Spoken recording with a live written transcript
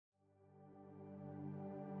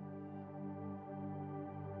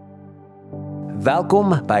Welkom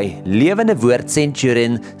by Lewende Woord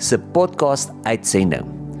Centurion se podcast uitsending.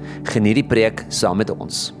 Geniet die preek saam met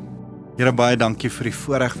ons. Here, baie dankie vir die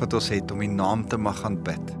voorreg wat ons het om U naam te mag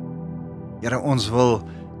aanbid. Here, ons wil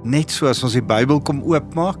net so as ons die Bybel kom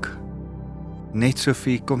oopmaak, net so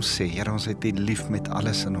vir U kom sê, Here, ons het U lief met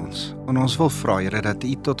alles in ons. En ons wil vra, Here, dat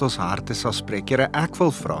U tot ons harte sal spreek. Here, ek wil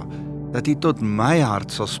vra dat U tot my hart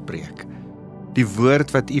sal spreek. Die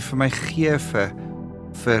woord wat U vir my gee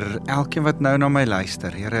vir elkeen wat nou na my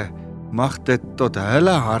luister, Here, mag dit tot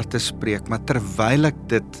hulle harte spreek, maar terwyl ek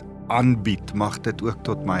dit aanbied, mag dit ook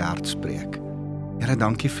tot my hart spreek. Here,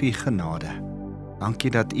 dankie vir U genade.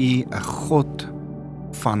 Dankie dat U 'n God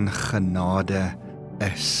van genade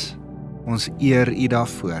is. Ons eer U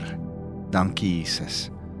daarvoor. Dankie,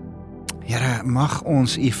 Jesus. Here, mag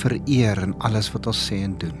ons U vereer in alles wat ons sê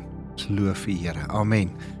en doen. Ons loof U, Here.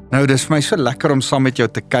 Amen. Nou, dis vir my so lekker om saam met jou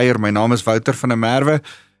te kuier. My naam is Wouter van der Merwe.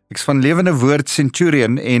 Ek's van Lewende Woord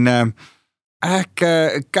Centurion en ek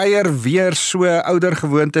kuier weer so ouer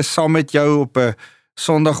gewoonte saam met jou op 'n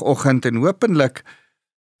Sondagoggend en hopelik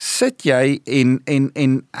sit jy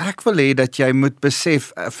en ek wil hê dat jy moet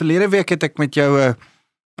besef, verlede week het ek met jou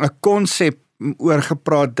 'n konsep oor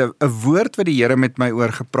gepraat, 'n woord wat die Here met my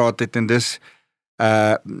oor gepraat het en dis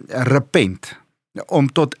repent.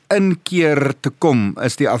 Om tot inkeer te kom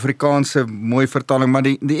is die Afrikaanse mooi vertaling, maar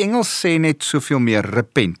die Engels sê net soveel meer,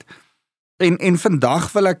 repent. En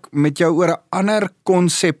vandag wil ek met jou oor 'n ander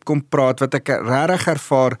konsep kom praat wat ek regtig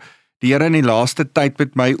ervaar die Here in die laaste tyd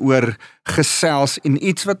met my oor gesels en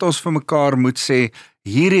iets wat ons vir mekaar moet sê,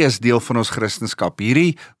 hierdie is deel van ons Christendom,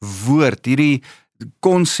 hierdie woord, hierdie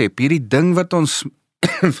konsep, hierdie ding wat ons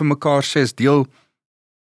vir mekaar sê is deel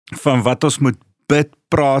van wat ons moet bid,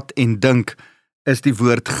 praat en dink, is die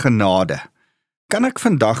woord genade. Kan ek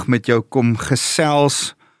vandag met jou kom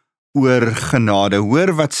gesels oor genade?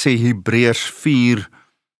 Hoor wat sê Hebreërs 4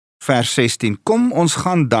 vers 16. Kom, ons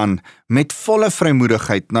gaan dan met volle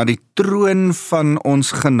vrymoedigheid na die troon van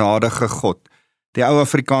ons genadige God. Die ou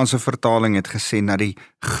Afrikaanse vertaling het gesê na die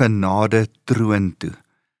genade troon toe.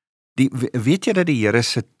 Weet jy dat die Here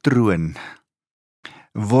se troon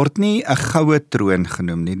word nie 'n goue troon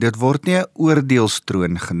genoem nie, dit word nie 'n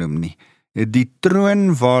oordeelstroon genoem nie. Die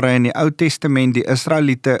troon waar hy in die Ou Testament die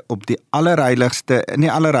Israeliete op die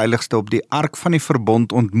allerheiligste op die ark van die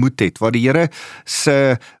verbond ontmoet het, waar die Here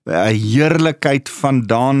se heerlikheid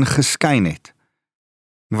vandaan geskyn het,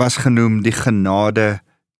 was genoem die genade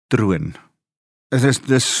troon. Dit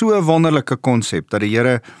is so 'n wonderlike konsep dat die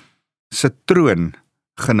Here se troon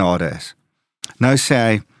genade is. Nou sê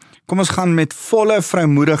hy, kom ons gaan met volle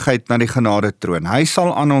vrymoedigheid na die genade troon. Hy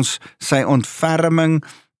sal aan ons sy ontferming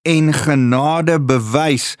en genade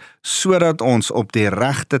bewys, sodat ons op die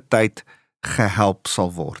regte tyd gehelp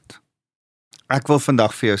sal word. Ek wil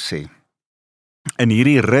vandag vir jou sê, in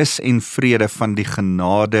hierdie rus en vrede van die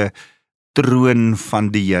genade troon van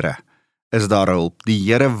die Here, is daar hulp.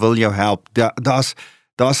 Die Here wil jou help.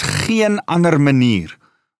 Daar's geen ander manier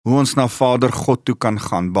hoe ons na Vader God toe kan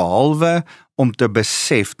gaan, behalwe om te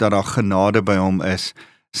besef dat daar genade by hom is.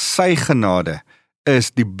 Sy genade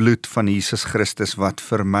is die bloed van Jesus Christus wat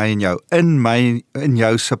vir my en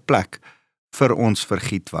jou se plek vir ons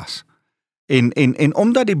vergiet was. En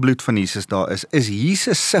omdat die bloed van Jesus daar is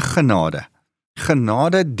Jesus se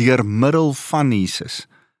genade deur middel van Jesus,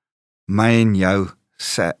 my en jou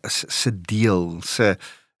se deel,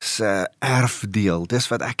 se erfdeel, dis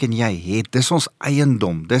wat ek en jy het, dis ons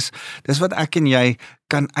eiendom, dis wat ek en jy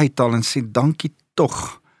kan uithaal en sê, dankie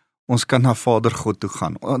tog, ons kan na Vader God toe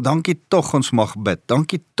gaan. Dankie tog ons mag bid.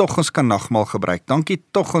 Dankie tog ons kan nagmaal gebruik. Dankie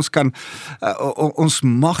tog ons kan ons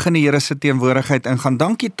mag in die Here se teenwoordigheid ingaan.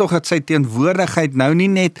 Dankie tog dat sy teenwoordigheid nou nie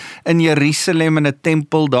net in Jerusalem in 'n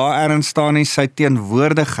tempel daar ergens staan nie, sy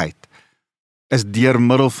teenwoordigheid is deur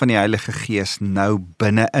middel van die Heilige Gees nou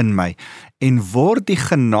binne in my. En word die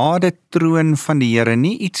genade troon van die Here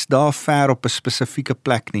nie iets daar ver op 'n spesifieke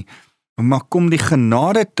plek nie, maar kom die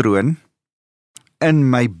genade troon in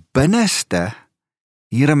my binneste,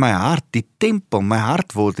 hier in my hart, die tempel, my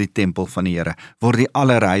hart word die tempel van die Here, word die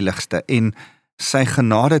allerheiligste, en sy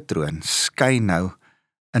genadetroon skyn nou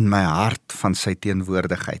in my hart van sy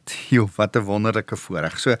teenwoordigheid. Jo, wat 'n wonderlike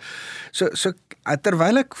voorreg. So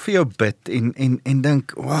terwyl ek vir jou bid en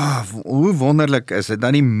dink, wow, hoe wonderlik is dit,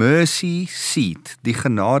 dat die mercy seat, die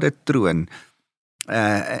genadetroon,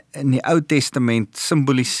 in die Ou Testament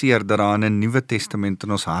symboliseer dat daar in 'n Nuwe Testament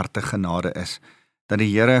in ons harte genade is, dat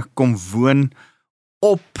die Here kom woon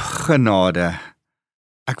op genade,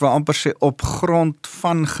 ek wil amper sê op grond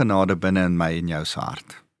van genade binne in my en jou se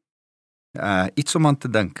hart. Iets om aan te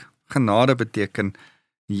dink. Genade beteken,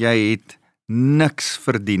 jy het niks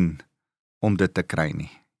verdien om dit te kry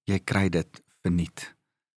nie. Jy kry dit verniet.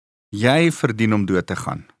 Jy verdien om dood te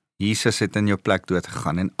gaan. Jesus het in jou plek dood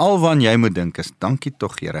gegaan. En alwaar jy moet dink is, dankie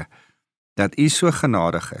tog Here, dat U so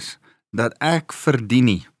genadig is, dat ek verdien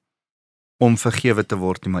nie om vergewe te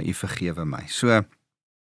word nie, maar U vergewe my. So,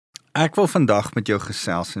 ek wil vandag met jou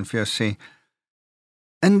gesels en vir jou sê,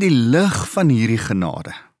 in die lig van hierdie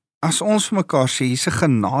genade, as ons vir mekaar sê, hier's 'n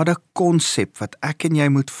genade konsep wat ek en jy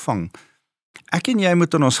moet vang. Ek en jy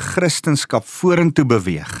moet in ons Christendom vorentoe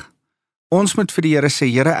beweeg. Ons moet vir die Here sê,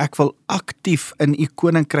 Here, ek wil aktief in U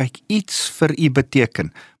koninkryk iets vir U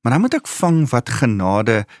beteken, maar dan moet ek vang wat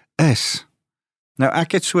genade is. Nou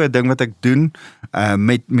ek het so 'n ding wat ek doen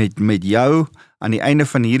met jou aan die einde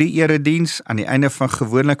van hierdie erediens, aan die einde van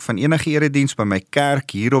gewoonlik van enige erediens by my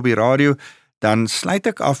kerk hier op die radio, dan sluit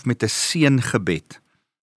ek af met 'n seëngebed.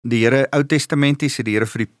 Die Here, Ou Testamenties het die Here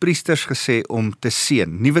vir die priesters gesê om te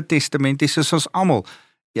seën. Nuwe Testamenties is ons almal.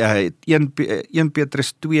 Ja, 1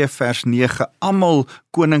 Petrus 2 vers 9, almal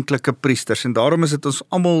koninklike priesters, en daarom is dit ons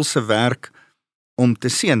almal se werk om te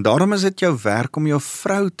seën. Daarom is dit jou werk om jou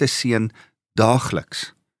vrou te seën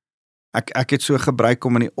daagliks. Ek het so gebruik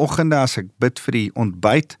om in die oggende as ek bid vir die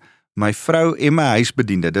ontbyt, my vrou en my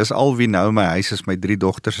huisbediende, dis al wie nou my huis is, my 3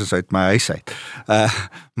 dogters is uit my huis uit,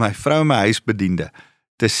 my vrou en my huisbediende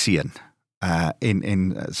te seën.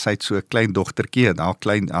 En sy het so 'n klein dogtertjie, en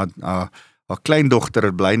haar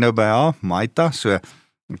kleindogter bly nou by haar, Maita, so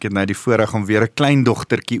ek het nou die voorreg om weer 'n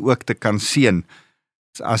kleindogtertjie ook te kan seën,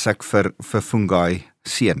 as ek vir Fungai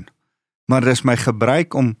seën. Maar dis my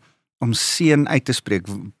gebruik om seën uit te spreek.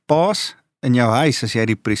 Paas, in jou huis, as jy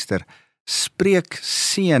die priester, spreek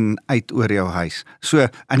seën uit oor jou huis. So,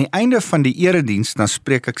 aan die einde van die erediens, dan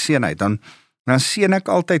spreek ek seën uit, dan seën ek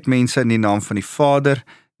altyd mense in die naam van die Vader,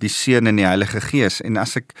 die Seun en die Heilige Gees, en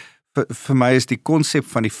as ek, vir my is die konsep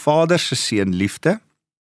van die Vader se seën liefde,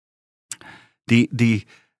 die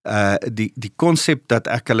konsep dat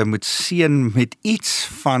ek hulle moet seën met iets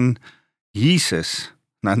van Jesus,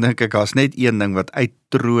 dan dink ek, daar's net een ding wat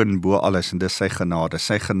uittroon bo alles, en dis sy genade.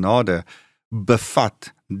 Sy genade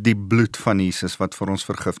bevat die bloed van Jesus wat vir ons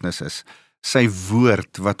vergifnis is, sy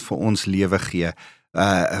woord wat vir ons lewe gee,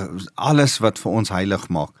 alles wat vir ons heilig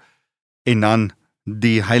maak, en dan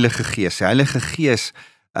die Heilige Gees. Die Heilige Gees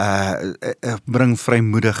bring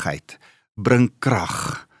vrymoedigheid, bring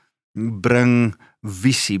krag, bring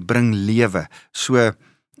visie, bring lewe. So,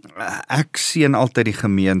 ek seën altyd die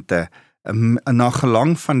gemeente, na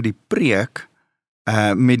gelang van die preek,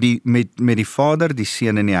 met die Vader, die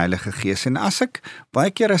Seun en die Heilige Gees. En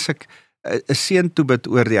baie keer as ek 'n seën toebid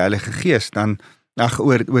oor die Heilige Gees, dan,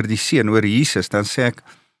 oor die Seun, oor Jesus, dan sê ek,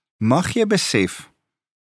 mag jy besef,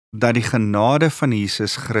 dat die genade van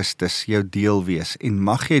Jesus Christus jou deel wees, en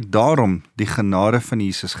mag jy daarom die genade van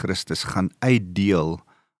Jesus Christus gaan uitdeel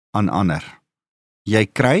aan ander. Jy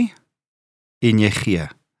kry, en jy gee.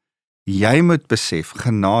 Jy moet besef,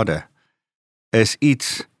 genade is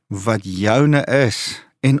iets wat joune is,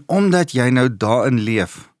 en omdat jy nou daarin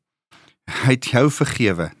leef, hy het jou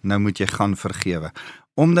vergewe, nou moet jy gaan vergewe.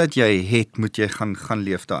 Omdat jy het, moet jy gaan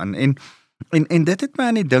leef daarin. En dit het my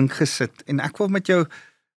aan die dink gesit, en ek wil met jou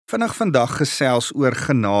vandag gesels oor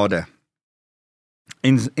genade,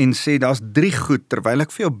 en sê, daar's 3 goed, terwyl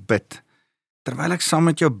ek vir jou bid, terwyl ek saam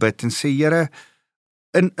met jou bid, en sê, Here,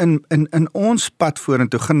 in ons pad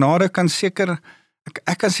vorentoe, genade kan seker,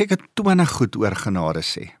 ek kan seker 20 goed oor genade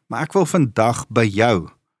sê, maar ek wil vandag by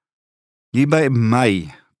jou, hier by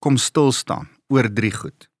my, kom stil staan, oor 3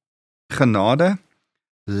 goed. Genade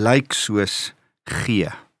lyk soos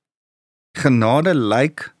gee. Genade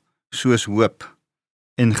lyk soos hoop,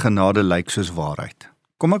 en genade lyk soos waarheid.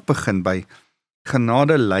 Kom ek begin by,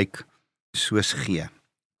 genade lyk soos gee.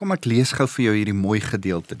 Kom ek lees gou vir jou hierdie mooi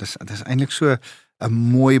gedeelte, dit is eintlik so 'n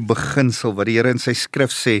mooi beginsel, wat die Here in sy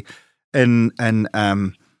skrif sê, in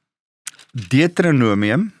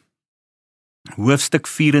Deuteronomium, hoofstuk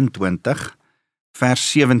 24,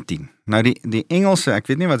 vers 17. Nou die Engelse, ek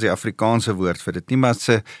weet nie wat die Afrikaanse woord vir dit nie, maar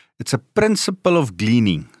it's a principle of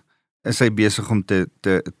gleaning, is hy besig om te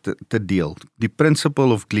deel. Die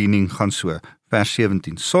principle of gleaning gaan so, vers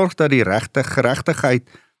 17. Sorg dat die geregtigheid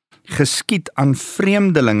geskied aan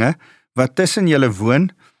vreemdelinge, wat tussen julle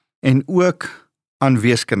woon, en ook aan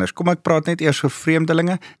weeskinders. Kom ek praat net eers oor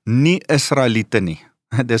vreemdelinge, nie Israeliete nie.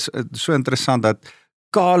 Dit is so interessant dat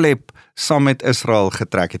Caleb saam met Israel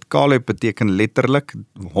getrek het. Caleb beteken letterlik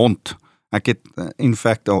hond. Ek het in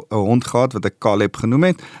fact 'n hond gehad wat ek Caleb genoem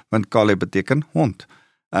het, want Caleb beteken hond.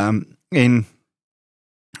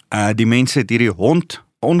 Die mense het hierdie hond,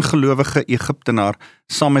 ongelowige Egiptenaar,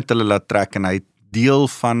 saam met hulle laat trek, en hy het deel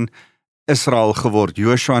van Israel geword.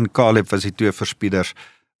 Joshua en Caleb was die 2 verspieders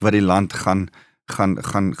wat die land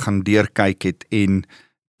gaan deurkyk het en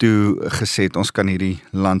toe gesê het, ons kan hierdie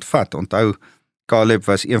land vat. Onthou, Caleb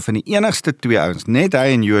was een van die enigste 2 ouens, net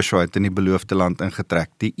hy en Joshua het in die beloofde land ingetrek.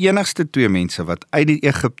 Die enigste 2 mense wat uit die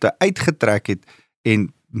Egipte uitgetrek het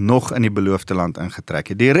en nog in die beloofde land ingetrek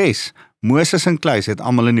het. Die res, Moses en Kluis, het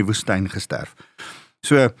almal in die woestyn gesterf.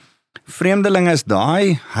 So, vreemdelinge is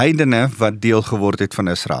daai heidene wat deel geword het van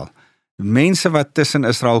Israel. Mense wat tussen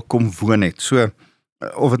Israel kom woon het. So,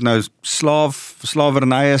 of het nou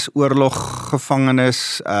slawerny is,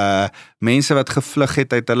 oorloggevangenes, mense wat gevlug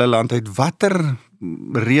het uit hulle land uit, watter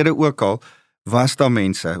rede ook al, was daar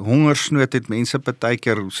mense. Hongersnood het mense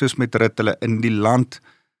partykeer, soos met Rut, hulle in die land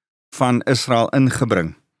van Israel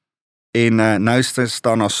ingebring. En nou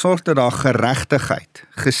staan daar, sorg dat daar geregtigheid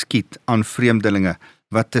geskied aan vreemdelinge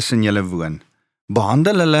wat tussen julle woon.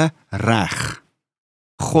 Behandel hulle reg,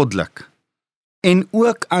 goddelik, en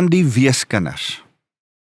ook aan die weeskinders.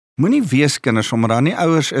 Moenie weeskinders, omdat daar nie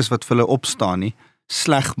ouers is wat vir hulle opstaan nie,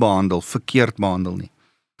 sleg behandel, verkeerd behandel nie.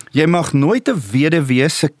 Jy mag nooit 'n weduwee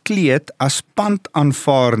se kleed as pand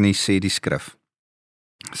aanvaar nie, sê die skrif.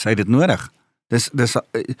 Sy dit nodig.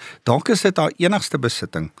 Dalk is dit haar enigste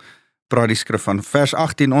besitting, praat die skrif van vers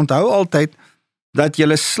 18. Onthou altyd dat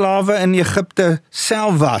julle slawe in Egipte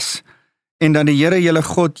self was en dat die Here julle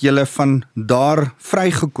God julle van daar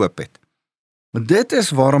vrygekoop het. Dit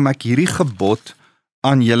is waarom ek hierdie gebod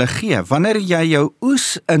aan julle gee. Wanneer jy jou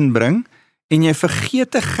oes inbring en jy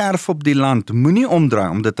vergeet 'n gerf op die land, moenie omdraai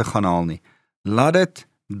om dit te gaan haal nie. Laat dit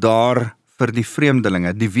daar vir die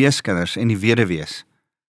vreemdelinge, die weeskinders en die weduwees.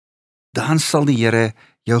 Dan sal die Here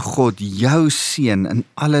jou God jou seën in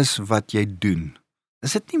alles wat jy doen.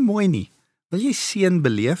 Is dit nie mooi nie? Wil jy seën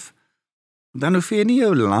beleef? Dan hoef jy nie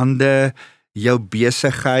jou lande, jou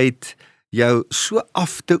besigheid, jou so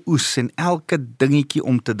af te oes en elke dingetjie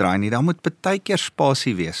om te draai nie. Daar moet partykeer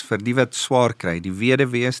spasie wees vir die wat swaar kry, die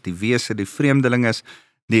weduwees, die wese, die vreemdelinges,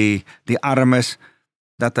 die armes,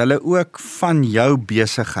 dat hulle ook van jou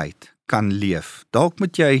besigheid kan leef. Dalk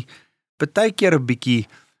moet jy partykeer 'n bietjie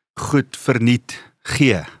goed verniet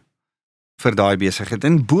gee vir daai besigheid.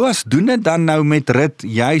 En Boas doen dit dan nou met Rut,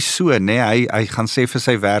 jy so, nee, hy gaan sê vir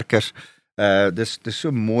sy werkers, dis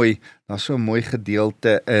so mooi, daar's so 'n mooi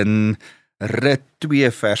gedeelte in Rut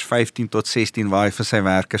 2 vers 15 tot 16 waar hy vir sy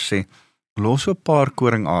werkers sê, los so 'n paar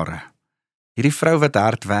koringare. Hierdie vrou wat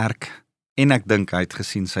hard werk, en ek dink hy het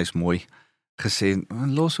gesien sy's mooi, gesê,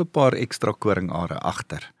 los so 'n paar ekstra koringare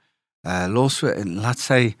agter. Los so en laat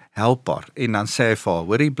sy help haar. En dan sê hy vir haar,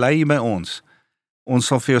 hoorie, bly hier by ons. Ons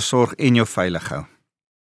sal vir jou sorg en jou veilig hou.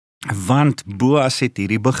 Want Boas het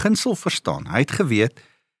hierdie beginsel verstaan. Hy het geweet,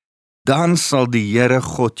 dan sal die Here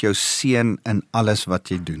God jou seën in alles wat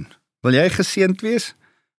jy doen. Wil jy geseënd wees?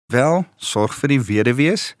 Wel, sorg vir die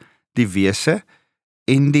weduwees, die wese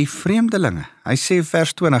en die vreemdelinge. Hy sê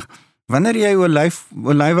vers 20, wanneer jy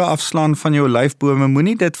olywe afslaan van jou olyfbome,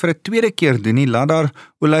 moenie dit vir 'n tweede keer doen nie, laat daar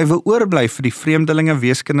olywe oorbly vir die vreemdelinge,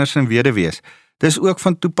 weeskinders en weduwees. Dis ook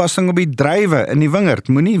van toepassing op die druiwe in die wingerd.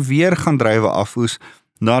 Moenie weer gaan druiwe afoes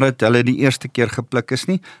nadat hulle die eerste keer gepluk is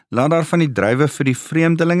nie. Laat daar van die druiwe vir die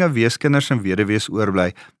vreemdelinge, weeskinders en weduwees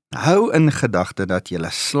oorbly. Hou in gedagte dat julle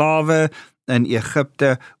slawe in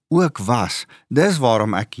Egipte ook was. Dis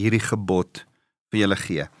waarom ek hierdie gebod vir julle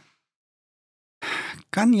gee.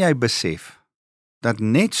 Kan jy besef dat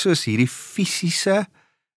net soos hierdie fisiese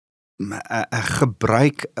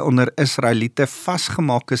gebruik onder Israeliete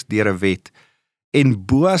vasgemaak is deur 'n wet en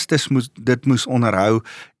Boas dit moes onderhou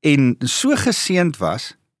en so geseënd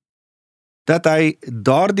was dat hy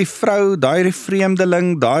daardie vrou, daardie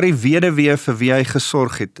vreemdeling, daardie weduwee vir wie hy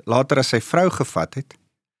gesorg het, later as sy vrou gevat het,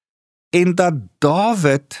 en dat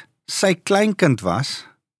Dawid sy kleinkind was,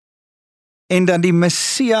 en dat die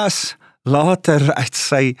Messias later uit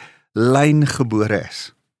sy lyn gebore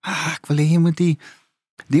is. Ek wil hê jy moet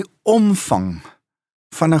die omvang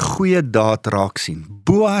van 'n goeie daad raak sien.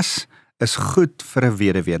 Boas is goed vir 'n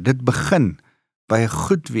weduwee. Dit begin by 'n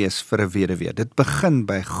goed wees vir 'n weduwee. Dit begin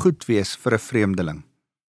by goed wees vir 'n vreemdeling.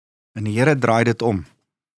 En die Here draai dit om.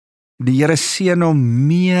 Die Here seën hom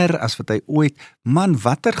meer as wat hy ooit. Man,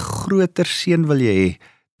 watter groter seën wil jy hê?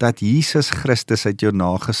 Dat Jesus Christus uit jou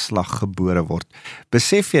nageslag gebore word.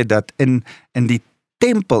 Besef jy dat in die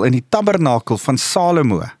tempel, in die tabernakel van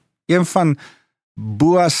Salomo, een van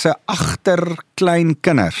Boas se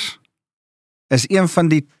agterkleinkinders, is een van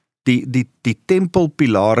die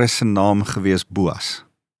tempelpilare se naam gewees Boas.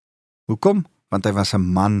 Hoekom? Want hy was 'n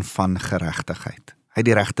man van geregtigheid. Hy het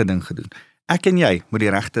die regte ding gedoen. Ek en jy moet die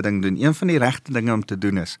regte ding doen. Een van die regte dinge om te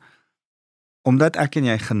doen is, omdat ek en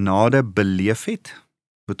jy genade beleef het,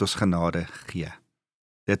 moet ons genade gee.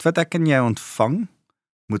 Dit wat ek en jy ontvang,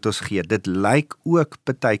 moet ons gee. Dit lyk ook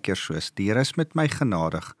partykeer soos, die Here is met my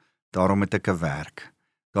genadig, daarom het ek 'n werk,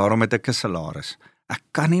 daarom het ek 'n salaris. Ek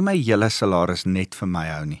kan nie my hele salaris net vir my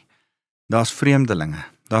hou nie. Daar's vreemdelinge,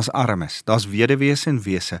 daar's armes, daar's weduwees en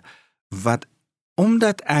wese, wat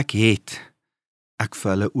omdat ek het, ek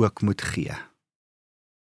vir hulle ook moet gee.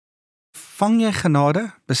 Vang jy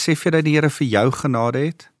genade? Besef jy dat die Here vir jou genade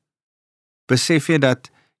het? Besef jy dat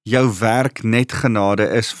jou werk net genade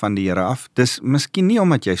is van die Here af? Dis miskien nie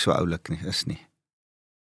omdat jy so oulik is nie.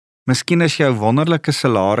 Miskien is jou wonderlike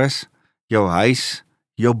salaris, jou huis,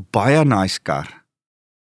 jou baie nice kar.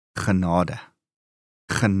 Genade.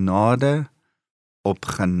 Genade op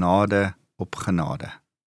genade op genade.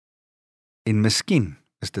 En miskien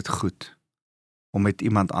is dit goed om met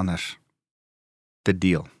iemand anders te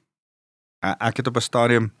deel. Ek het op 'n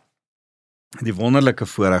stadium die wonderlike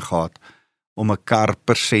voorreg gehad om 'n kar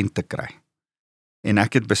persent te kry. En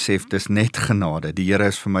ek het besef, dis net genade, die Here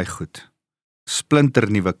is vir my goed.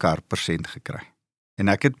 Splinter nuwe kar persent gekry. En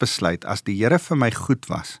ek het besluit, as die Here vir my goed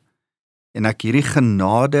was, en ek hierdie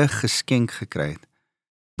genade geskenk gekry het,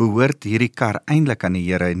 behoort hierdie kar eintlik aan die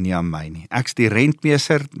Here en nie aan my nie. Ek's die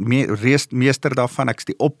rentmeester daarvan, ek's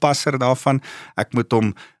die oppasser daarvan, ek moet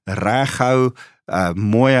hom reg hou,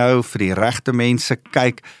 mooi hou, vir die regte mense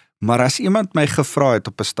kyk, maar as iemand my gevra het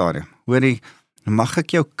op 'n stadium, hoorie, mag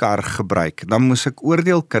ek jou kar gebruik, dan moes ek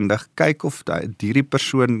oordeelkundig kyk of hierdie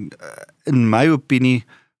persoon, in my opinie,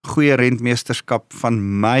 goeie rentmeesterskap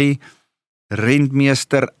van my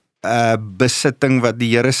rentmeester besitting wat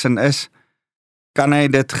die Here sin is, kan hy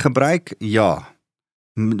dit gebruik? Ja,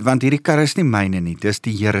 want hierdie kar is nie myne nie, dis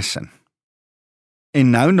die Here sin.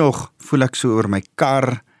 En nou nog voel ek so oor my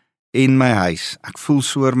kar en my huis, ek voel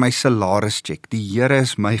so oor my salarischeck, die Here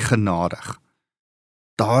is my genadig.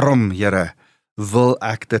 Daarom, Here, wil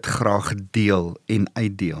ek dit graag deel en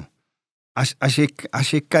uitdeel. As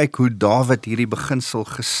jy kyk hoe Dawid hierdie beginsel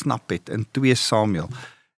gesnap het in 2 Samuel,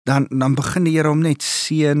 dan begin die Here hom net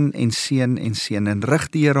seën en seën en seën en rig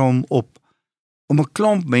die Here hom op om 'n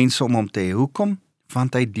klomp mense om hom te hê. Hoekom?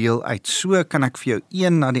 Want hy deel uit. So kan ek vir jou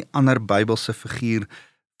een na die ander Bybelse figuur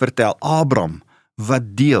vertel. Abraham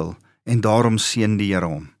wat deel en daarom seën die Here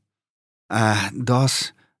hom.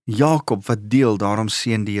 Daar's Jakob wat deel, daarom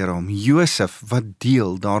seën die Here hom. Josef wat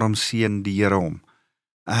deel, daarom seën die Here hom.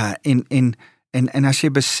 En as jy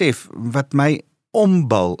besef, wat my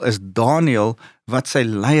ombul is Daniël wat sy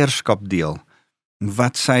leierskap deel,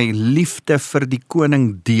 wat sy liefde vir die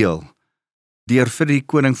koning deel, deur vir die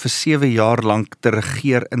koning vir 7 jaar lank te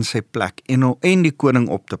regeer in sy plek en die koning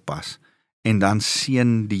op te pas, en dan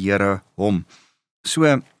seën die Here hom.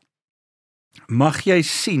 So, mag jy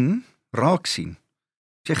raak sien,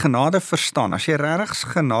 as jy genade verstaan, as jy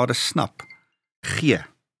regtig genade snap, gee.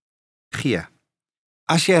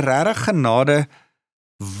 As jy regtig genade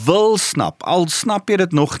wil snap, al snap jy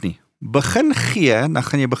dit nog nie, begin gee, dan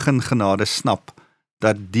gaan jy begin genade snap,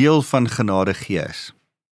 dat deel van genade gee is.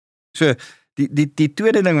 So, die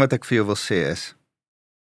tweede ding wat ek vir jou wil sê is,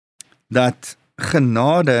 dat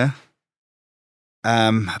genade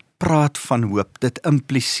praat van hoop, dit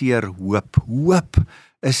impliseer hoop. Hoop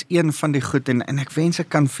is een van die goed, en ek wens ek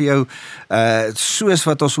kan vir jou, soos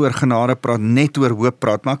wat ons oor genade praat, net oor hoop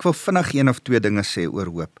praat, maar ek wil vinnig 1 of 2 dinge sê oor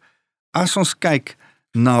hoop. As ons kyk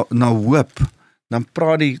na hoop, dan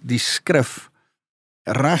praat die skrif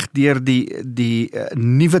reg deur die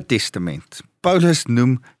Nuwe Testament. Paulus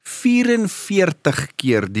noem 44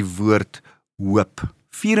 keer die woord hoop.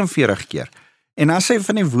 44 keer. En as hy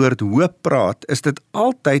van die woord hoop praat, is dit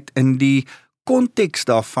altyd in die konteks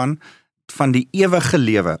daarvan, van die ewige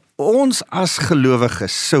lewe. Ons as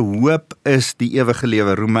gelowiges se hoop is die ewige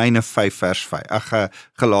lewe. Romeine 5 vers 5.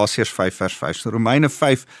 Galasiërs 5 vers 5. So Romeine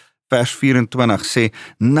 5 vers 24 sê,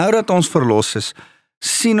 nou dat ons verlos is,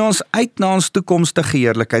 sien ons uit na ons toekomstige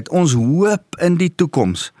heerlikheid, ons hoop in die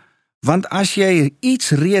toekoms. Want as jy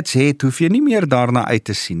iets reeds het, hoef jy nie meer daarna uit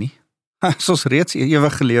te sien nie. As ons reeds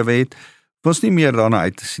ewige lewe het, hoef ons nie meer daarna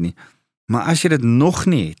uit te sien nie. Maar as jy dit nog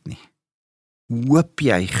nie het nie, hoop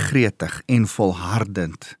jy gretig en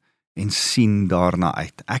volhardend en sien daarna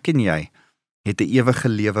uit. Ek en jy het 'n ewige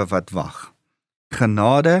lewe wat wag.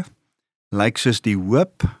 Genade lyk soos die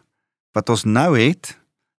hoop wat ons nou het,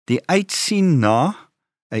 die uitsien na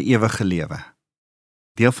 'n ewige lewe.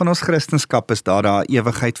 Deel van ons Christendom is daar 'n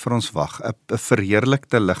ewigheid vir ons wag, 'n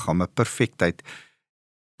verheerlikte liggaam, 'n perfektheid.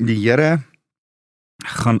 Die Here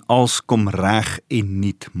gaan alles kom reg en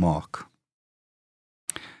nuut maak.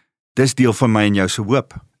 Dis deel van my en jou se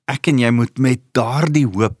hoop. Ek en jy moet met daardie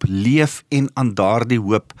hoop leef en aan daardie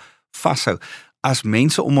hoop vashou. As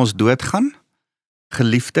mense om ons doodgaan,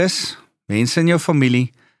 geliefdes, mense in jou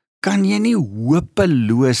familie, kan jy nie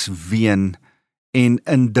hopeloos ween en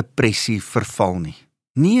in depressie verval nie.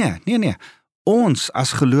 Nee. Ons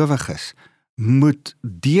as gelowiges moet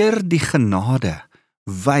deur die genade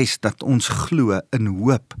wys dat ons glo in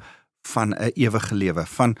hoop van 'n ewige lewe,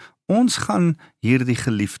 van ons gaan hierdie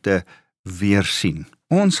geliefde weer sien.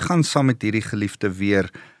 Ons gaan saam met hierdie geliefde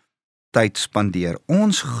weer tyd spandeer.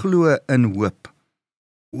 Ons glo in hoop.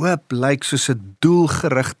 Hoop lyk soos 'n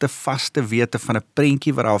doelgerigte vaste wete van 'n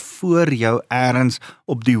prentjie wat daar voor jou eers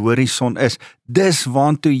op die horison is. Dis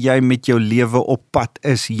waantoe jy met jou lewe op pad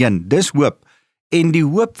is heen. Dis hoop. En die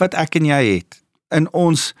hoop wat ek en jy het in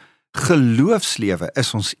ons geloofslewe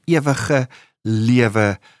is ons ewige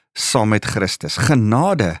lewe saam met Christus.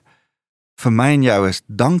 Genade vir my en jou is,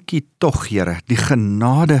 dankie tog Here, die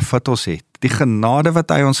genade wat ons het, die genade wat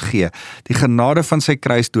hy ons gee, die genade van sy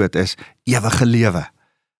kruisdood is ewige lewe.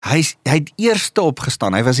 Hy het eerste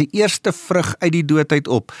opgestaan, hy was die eerste vrug uit die dood uit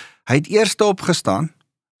op. Hy het eerste opgestaan,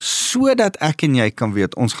 sodat ek en jy kan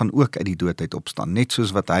weet, ons gaan ook uit die dood uit opstaan, net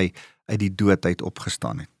soos wat hy uit die dood uit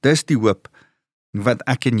opgestaan het. Dis die hoop wat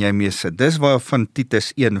ek en jy mee sit. Dis waarvan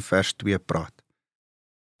Titus 1 vers 2 praat.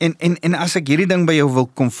 En as ek hierdie ding by jou wil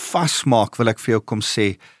kom vasmaak, wil ek vir jou kom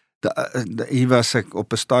sê, hier was ek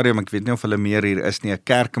op 'n stadium, ek weet nie of hulle meer hier is nie, 'n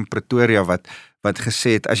kerk in Pretoria wat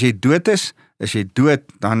gesê het, as jy dood is jy dood,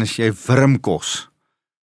 dan is jy wurmkos.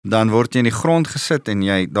 Dan word jy in die grond gesit en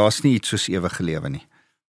daar's nie iets soos ewige lewe nie.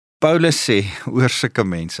 Paulus sê oor sulke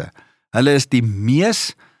mense, hulle is die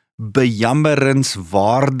mees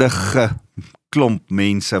bejammeringswaardige klomp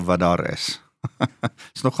mense wat daar is.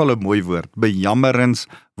 Is nogal 'n mooi woord,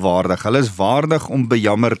 bejammeringswaardig. Hulle is waardig om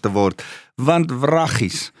bejammer te word, want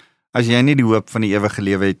wraggies, as jy nie die hoop van die ewige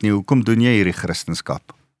lewe het nie, hoekom doen jy hierdie Christendom?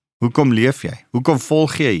 Hoekom leef jy? Hoekom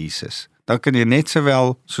volg jy Jesus? Dan kan jy net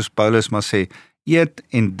sowel, soos Paulus maar sê, eet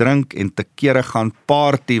en drink en te kere gaan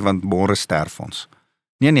party, want môre sterf ons.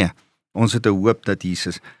 Nee, ons het 'n hoop dat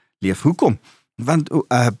Jesus leef. Hoekom? Want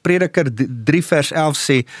Prediker 3 vers 11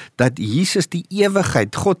 sê, dat Jesus die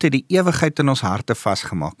ewigheid, God het die ewigheid in ons harte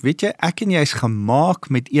vasgemaak. Weet jy, ek en jy is gemaak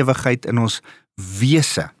met ewigheid in ons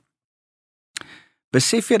wese.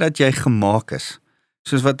 Besef jy dat jy gemaak is,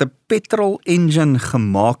 soos wat 'n petrol engine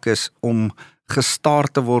gemaak is om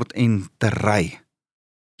gestart te word en te ry.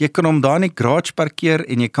 Jy kan hom daar in die garage parkeer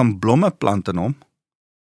en jy kan blomme plant in hom.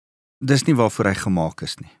 Dis nie waarvoor hy gemaak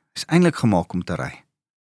is nie. Hy is eintlik gemaak om te ry.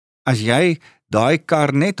 As jy daai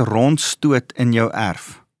kar net rondstoot in jou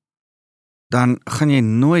erf, dan gaan jy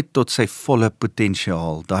nooit tot sy volle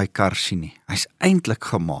potensiaal daai kar sien nie. Hy's eintlik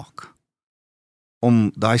gemaak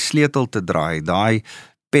om daai sleutel te draai, daai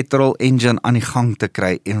petrol engine aan die gang te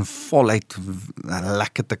kry en voluit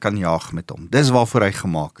lekker te kan jaag met hom. Dis waarvoor hy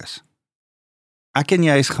gemaak is. Ek en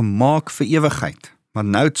jy is gemaak vir ewigheid, maar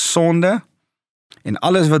nou het sonde en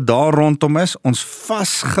alles wat daar rondom is, ons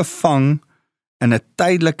vasgevang in 'n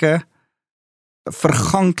tydelike,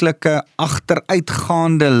 verganklike,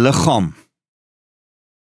 agteruitgaande liggaam.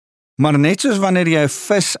 Maar net soos wanneer jy 'n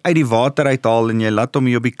vis uit die water uithaal en jy laat hom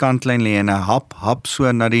hier op die kantlyn lê en 'n hap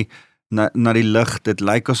so na die lug, dit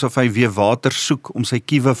lyk asof hy weer water soek om sy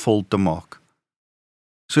kiewe vol te maak.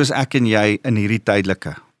 Soos ek en jy in hierdie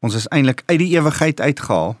tydelike. Ons is eintlik uit die ewigheid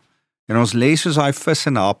uitgehaal en ons lê soos daai vis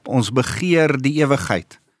in 'n hap, ons begeer die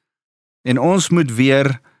ewigheid. En ons moet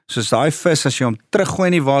weer, soos daai vis, as jy hom teruggooi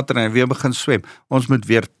in die water en hy weer begin swem, ons moet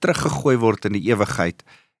weer teruggegooi word in die ewigheid.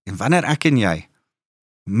 En wanneer ek en jy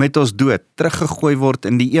met ons dood teruggegooi word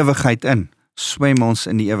in die ewigheid in, swem ons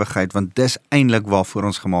in die ewigheid, want dis eintlik waarvoor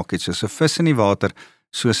ons gemaak het, soos 'n vis in die water,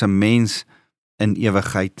 soos 'n mens in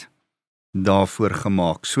ewigheid daarvoor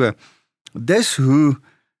gemaak. So, dis hoe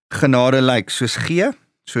genade lyk, soos gee,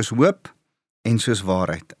 soos hoop en soos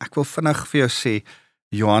waarheid. Ek wil vinnig vir jou sê,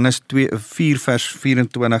 Johannes 4 vers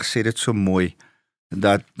 24 sê dit so mooi,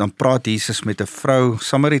 dat dan praat Jesus met 'n vrou,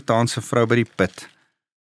 Samaritaanse vrou by die put,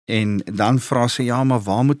 en dan vra sy, ja, maar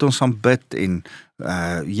waar moet ons aanbid, en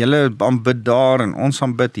julle aanbid daar, en ons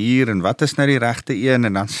aanbid hier, en wat is nou die regte een,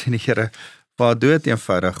 en dan sê die Here, waar dood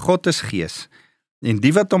eenvoudig, God is gees, en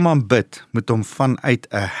die wat hom aanbid, moet hom vanuit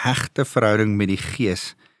 'n hegte verhouding met die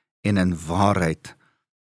gees, en in waarheid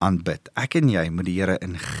aanbid. Ek en jy moet die Here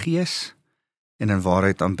in gees en in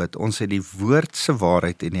waarheid aanbid. Ons het die woord se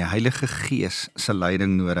waarheid en die Heilige Gees se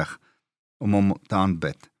leiding nodig om hom te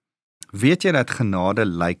aanbid. Weet jy dat genade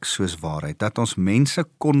lyk soos waarheid, dat ons mense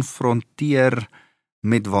konfronteer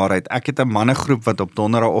met waarheid. Ek het 'n mannegroep wat op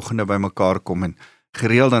donderdagoggende by mekaar kom en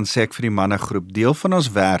gereeld dan sê ek vir die mannegroep, deel van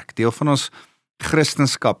ons werk, deel van ons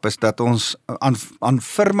Christendom is dat ons aan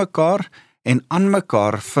vir mekaar en aan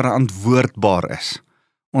mekaar verantwoordbaar is.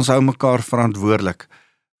 Ons hou mekaar verantwoordelik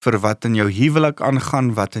vir wat in jou huwelik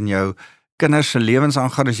aangaan, wat in jou kinders se lewens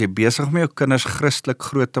aangaan, as jy besig om jou kinders Christelik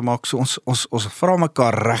groot te maak, so ons vra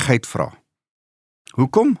mekaar reguit vra.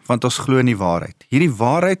 Hoekom? Want ons glo in die waarheid. Hierdie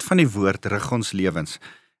waarheid van die woord rig ons lewens.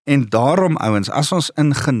 En daarom, ouens, as ons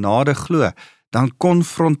in genade glo, dan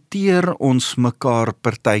konfronteer ons mekaar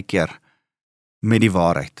partykeer met die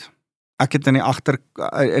waarheid. Ek het in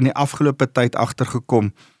die afgelope tyd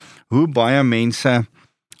agtergekom hoe baie mense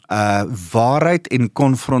waarheid en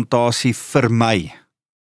konfrontasie vermy.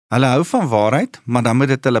 Hulle hou van waarheid, maar dan moet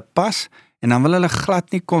dit hulle pas en dan wil hulle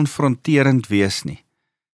glad nie konfronterend wees nie.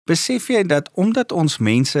 Besef jy dat omdat ons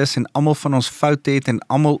mense is en almal van ons foute het en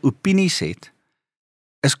almal opinies het,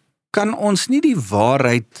 kan ons nie die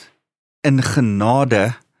waarheid in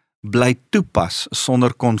genade bly toepas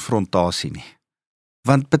sonder konfrontasie nie.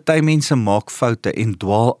 Want party mense maak foute en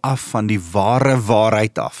dwaal af van die ware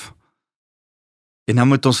waarheid af. En dan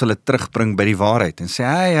moet ons hulle terugbring by die waarheid en sê,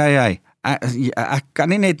 hey, ek kan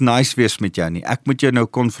nie net nice wees met jou nie, ek moet jou nou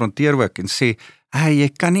konfronteer ook en sê, hey, jy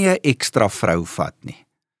kan nie 'n ekstra vrou vat nie.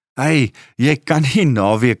 Hey, jy kan nie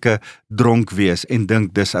naweke dronk wees en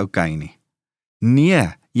dink dis okay nie.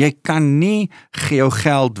 Nee, jy kan nie jou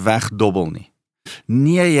geld wegdobbel nie.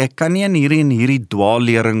 Nee, jy kan nie in hierdie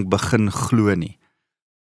dwaallering begin glo nie.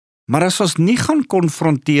 Maar as ons nie gaan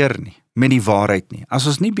konfronteer nie met die waarheid nie, as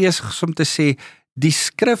ons nie besig is om te sê, die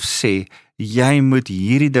skrif sê, jy moet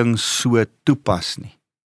hierdie ding so toepas nie,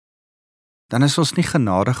 dan is ons nie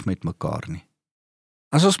genadig met mekaar nie.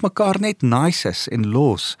 As ons mekaar net nice is en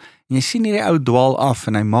los, en jy sien hierdie ou dwaal af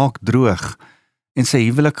en hy maak droog, en sy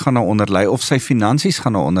huwelik gaan nou onderlei, of sy finansies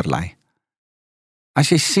gaan nou onderlei.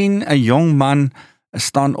 As jy sien 'n jong man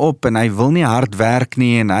staan op en hy wil nie hard werk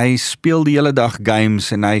nie en hy speel die hele dag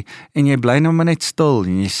games en jy bly nou maar net stil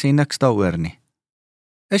en jy sê niks daaroor nie.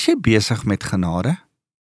 Is jy besig met genade?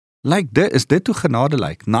 Is dit hoe genade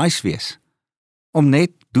lyk? Nice wees. Om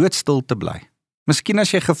net doodstil te bly. Miskien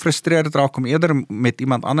as jy gefrustreerd raak om eerder met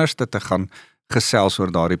iemand anders te gaan gesels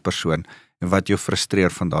oor daardie persoon en wat jou frustreer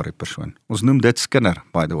van daardie persoon. Ons noem dit skinder,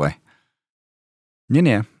 by the way.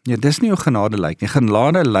 Nee, dis nie hoe genade lyk nie.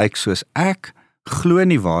 Genade lyk soos ek glo in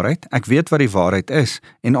die waarheid, ek weet wat die waarheid is,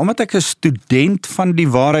 en omdat ek 'n student van die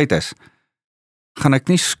waarheid is, gaan ek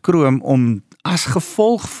nie skroom om as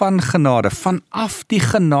gevolg van genade, vanaf die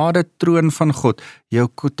genade troon van God, jou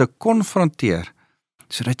te konfronteer,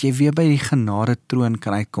 sodat jy weer by die genade troon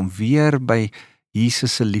kan uitkom, weer by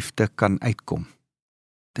Jesus se liefde kan uitkom.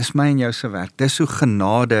 Dis my en jou se werk, dis hoe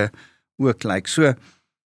genade ook lyk. So,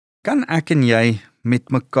 kan ek en jy met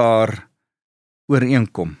mekaar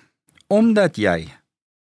ooreenkom, omdat jy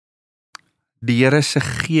die Here se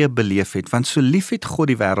gee beleef het, want so lief het God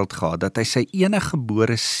die wêreld gehad, dat hy sy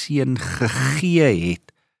eniggebore seun gegee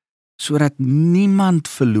het, sodat niemand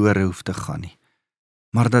verlore hoef te gaan nie,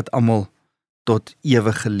 maar dat almal tot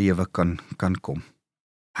ewige lewe kan kom.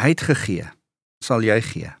 Hy het gegee, sal jy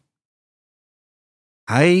gee.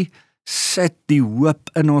 Hy sit die hoop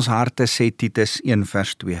in ons harte, sê Titus 1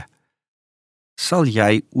 vers 2. Sal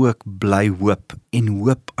jy ook bly hoop en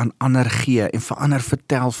hoop aan ander gee en vir ander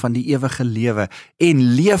vertel van die ewige lewe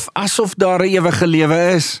en leef asof daar 'n ewige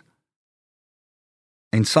lewe is?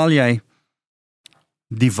 En sal jy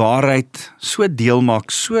die waarheid so deel maak,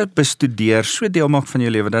 so bestudeer, so deel maak van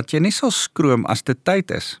jou lewe, dat jy nie sal skroom as dit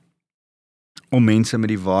tyd is om mense met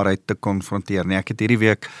die waarheid te konfronteer nie. Ek het hierdie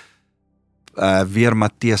week weer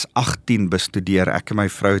Matteus 18 bestudeer. Ek en my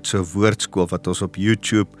vrou het so 'n woordskool wat ons op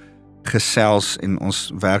YouTube gesels en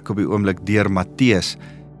ons werk op die oomblik deur Matteus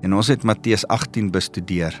en ons het Matteus 18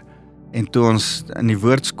 bestudeer en toe ons in die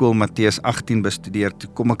woordskool Matteus 18 bestudeer, toe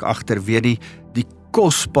kom ek agter weer die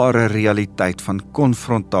kosbare realiteit van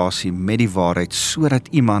konfrontasie met die waarheid, sodat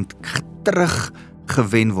iemand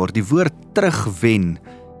teruggewen word. Die woord terugwen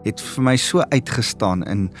het vir my so uitgestaan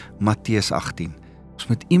in Matteus 18. Ons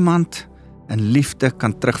moet iemand in liefde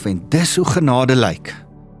kan terugwen. Dis hoe genade lyk.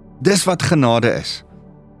 Dis wat genade is.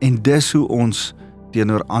 En dis hoe ons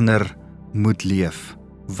teenoor ander moet leef,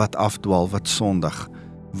 wat afdwaal, wat sondig,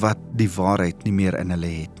 wat die waarheid nie meer in hulle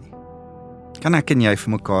het nie. Kan ek en jy vir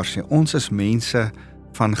mekaar sê, ons is mense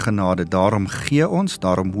van genade, daarom gee ons,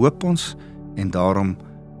 daarom hoop ons, en daarom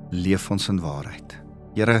leef ons in waarheid.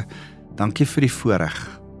 Here, dankie vir die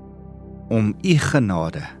voorreg om u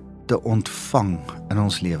genade te ontvang in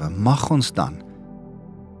ons lewe. Mag ons dan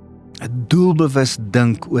doelbewus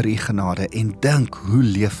dink oor u genade en dink, hoe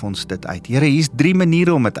leef ons dit uit? Here, hier's 3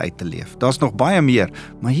 maniere om dit uit te leef. Daar's nog baie meer,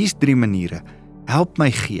 maar hier's 3 maniere. Help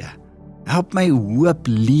my gee. Help my hoop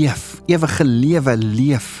leef, ewige lewe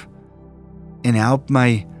leef. En help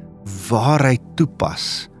my waarheid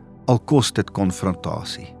toepas, al kos dit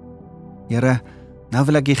konfrontasie. Here, Nou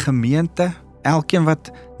wil ek die gemeente, elkeen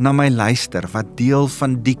wat na my luister, wat deel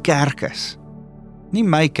van die kerk is, nie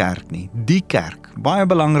my kerk nie, die kerk, baie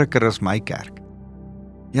belangriker as my kerk.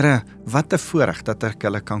 Here, wat 'n voorreg dat ek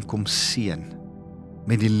hulle kan kom seën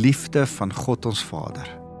met die liefde van God ons Vader.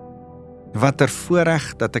 Wat 'n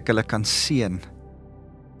voorreg dat ek hulle kan seën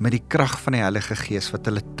met die krag van die Heilige Gees wat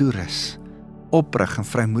hulle toerus, oprig en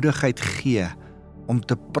vrymoedigheid gee om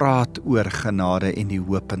te praat oor genade en die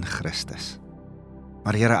hoop in Christus.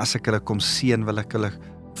 Maar Here, as ek hulle kom seën, wil ek hulle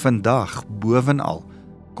vandag bovenal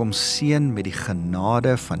kom seën met die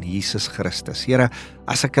genade van Jesus Christus. Here,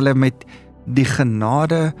 as ek hulle met die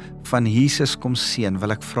genade van Jesus kom seën,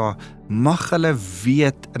 wil ek vra, mag hulle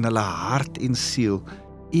weet in hulle hart en siel,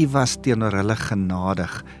 U was teenoor hulle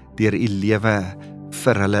genadig, deur U lewe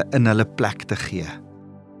vir hulle in hulle plek te gee.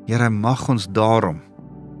 Here, mag ons daarom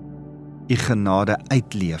U genade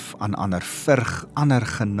uitleef aan ander, vir ander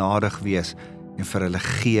genadig wees, en vir hulle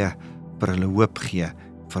gee, vir hulle hoop gee,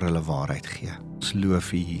 vir hulle waarheid gee. Ons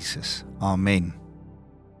loof U Jesus. Amen.